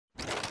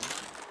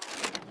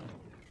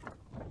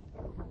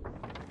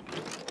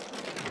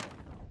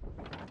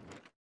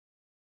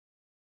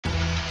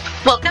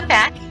Welcome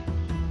back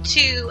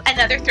to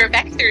another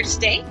Throwback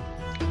Thursday.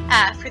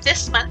 For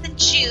this month in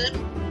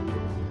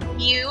June,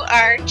 you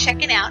are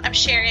checking out, I'm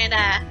sharing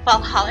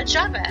Valhalla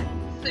Java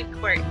food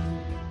court.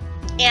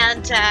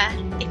 And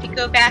if you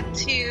go back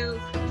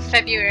to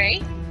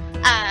February,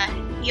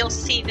 you'll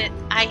see that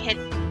I had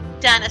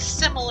done a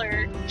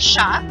similar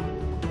shop.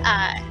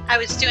 I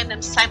was doing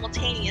them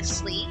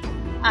simultaneously.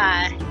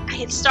 I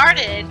had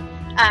started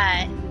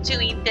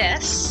doing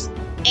this,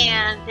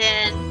 and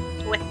then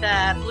with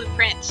the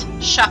blueprint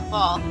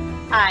shuffle,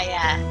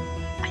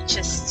 I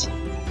just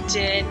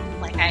did,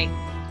 like, I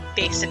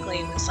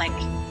basically was like,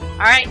 all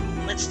right,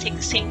 let's take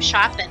the same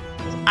shop, and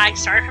I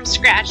started from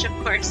scratch, of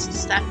course, and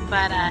stuff,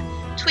 but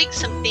tweaked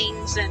some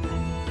things, and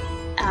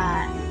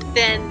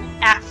then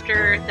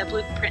after the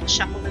blueprint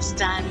shuffle was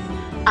done,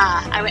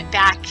 I went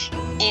back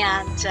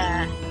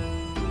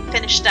and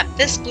finished up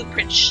this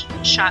blueprint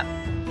shop,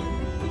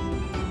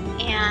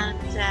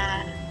 and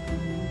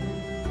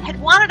had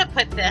wanted to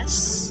put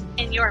this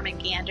in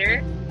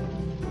Jormungandr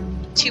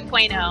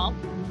 2.0,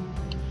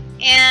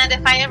 and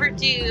if I ever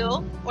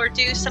do, or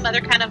do some other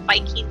kind of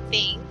Viking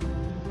thing,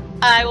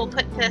 I will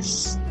put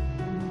this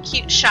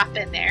cute shop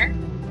in there.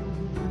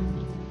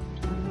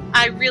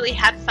 I really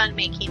had fun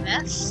making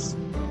this.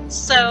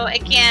 So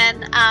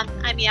again, I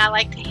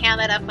like to ham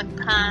it up with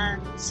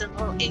puns and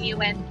little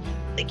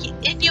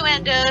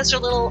innuendos or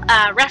little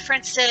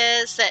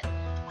references that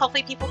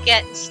hopefully people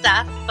get and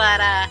stuff.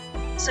 But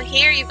so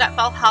here you've got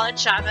Valhalla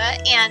Java,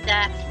 and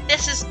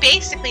this is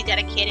basically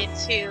dedicated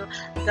to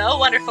the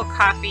wonderful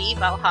coffee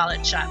Valhalla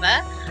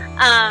Java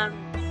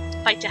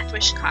by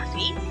Deathwish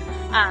Coffee.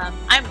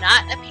 I'm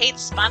not a paid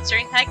sponsor or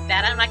anything like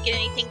that. I'm not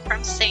getting anything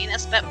from saying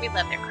this, but we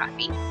love their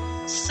coffee.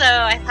 So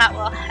I thought,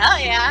 well, hell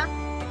yeah,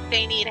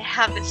 they need to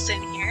have this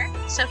in here.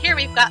 So here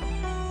we've got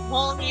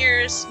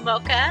Molnir's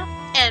Mocha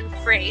and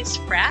Frey's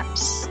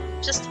Fraps,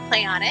 just to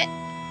play on it.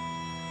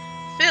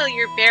 Fill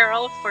your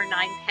barrel for 9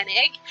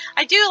 pennig.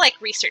 I do like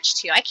research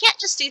too. I can't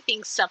just do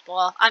things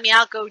simple. I mean,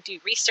 I'll go do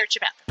research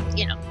about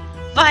the,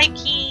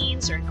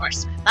 Vikings or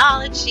Norse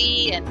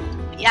mythology, and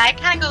yeah, I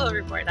kind of go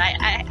overboard.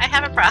 I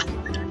have a problem.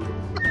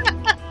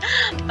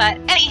 But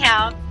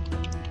anyhow,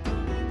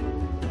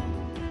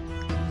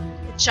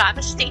 the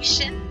Java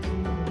station,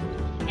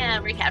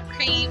 and we have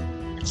cream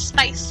and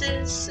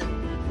spices, and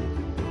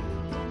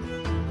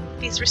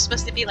these were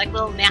supposed to be like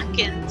little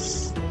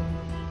napkins.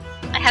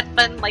 I had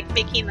fun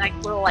making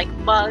little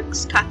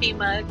mugs, coffee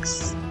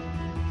mugs,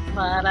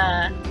 but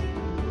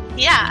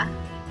yeah,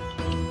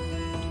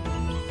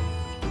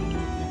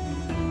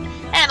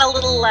 and a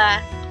little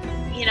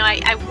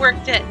I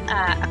worked at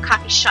a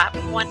coffee shop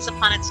once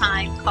upon a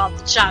time called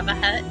the Java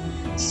Hut,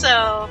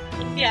 so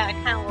yeah,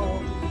 kind of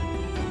little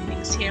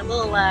things here,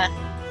 little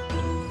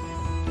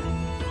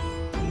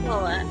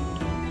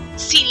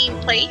seating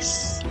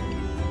place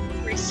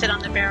where you sit on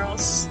the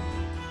barrels,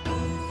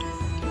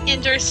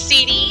 indoor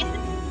seating.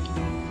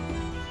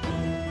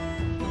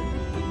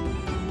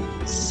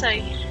 So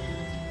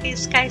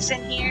these guys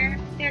in here,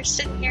 they're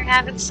sitting here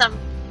having some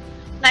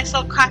nice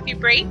little coffee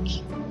break.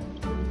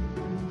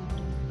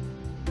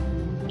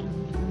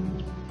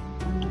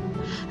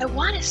 I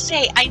want to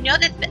say, I know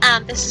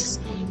that this is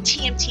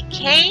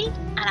TMTK,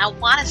 and I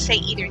want to say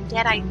either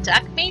Deadeye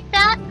Duck made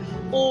that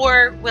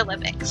or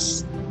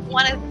Willavix.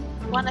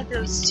 One of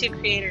those two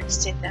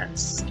creators did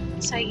those,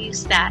 so I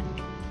used that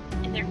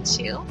in there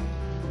too.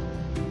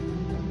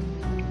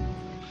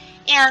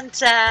 And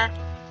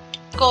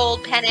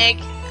gold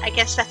pennig, I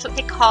guess that's what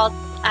they called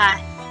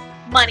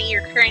money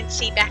or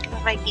currency back in the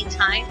Viking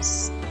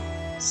times.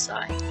 So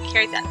I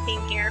carried that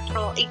theme here for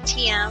a little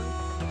ATM.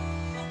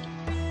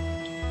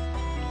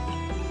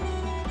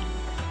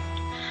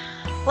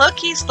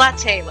 Loki's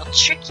latte will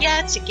trick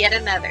ya to get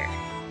another,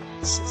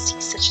 since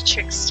he's such a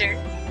trickster.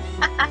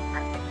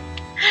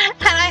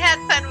 And I had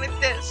fun with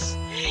this.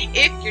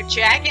 If you're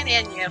dragging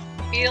and you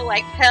feel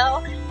like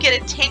hell, get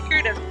a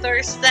tankard of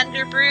Thor's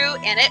Thunder Brew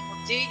and it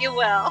will do you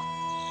well.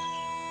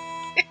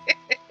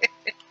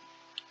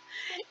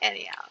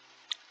 Anyhow,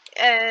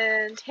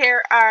 and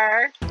here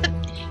are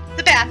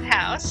the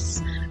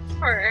bathhouse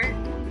for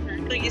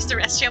we'll use the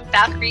restroom.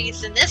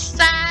 Valkyries on this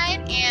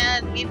side,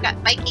 and we've got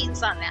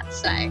Vikings on that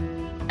side.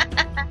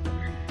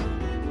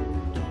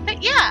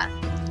 But yeah,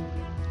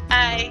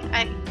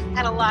 I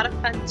had a lot of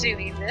fun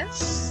doing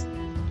this.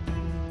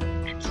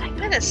 And did I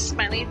put a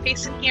smiley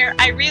face in here?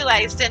 I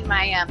realized in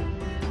my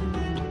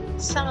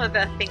some of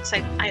the things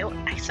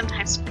I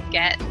sometimes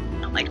forget.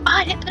 I'm like, oh,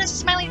 I didn't put a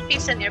smiley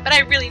face in there, but I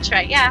really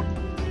try. Yeah,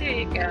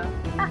 there you go.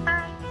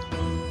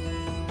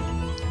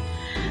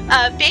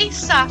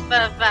 Based off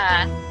of,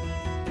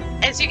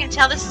 as you can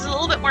tell, this is a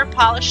little bit more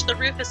polished. The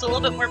roof is a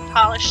little bit more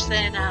polished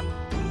than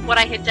what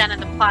I had done in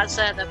the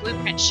plaza, the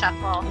blueprint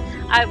shuffle.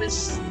 I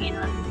was,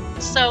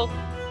 so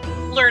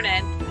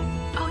learning.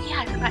 Oh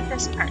yeah, I forgot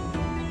this part.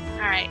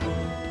 Alright.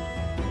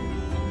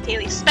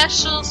 Daily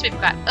specials, we've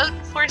got Oat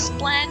Force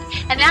Blend,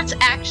 and that's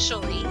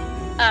actually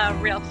a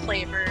real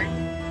flavor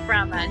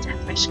from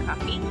Deathwish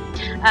Coffee.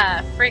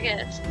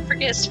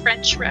 Frigga's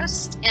French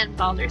Roast, and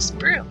Baldur's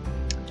Brew.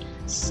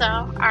 So,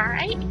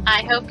 alright,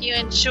 I hope you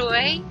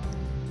enjoy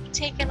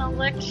taking a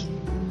look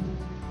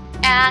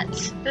at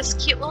this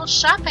cute little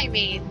shop I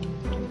made.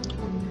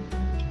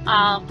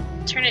 I'll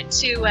turn it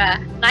to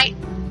night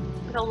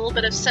with a little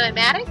bit of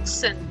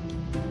cinematics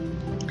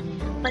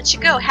and let you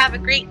go. Have a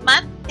great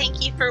month.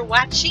 Thank you for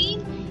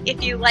watching.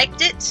 If you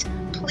liked it,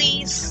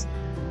 please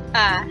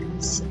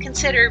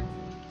consider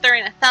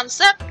throwing a thumbs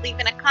up,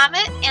 leaving a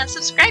comment, and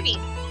subscribing.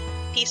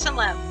 Peace and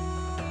love.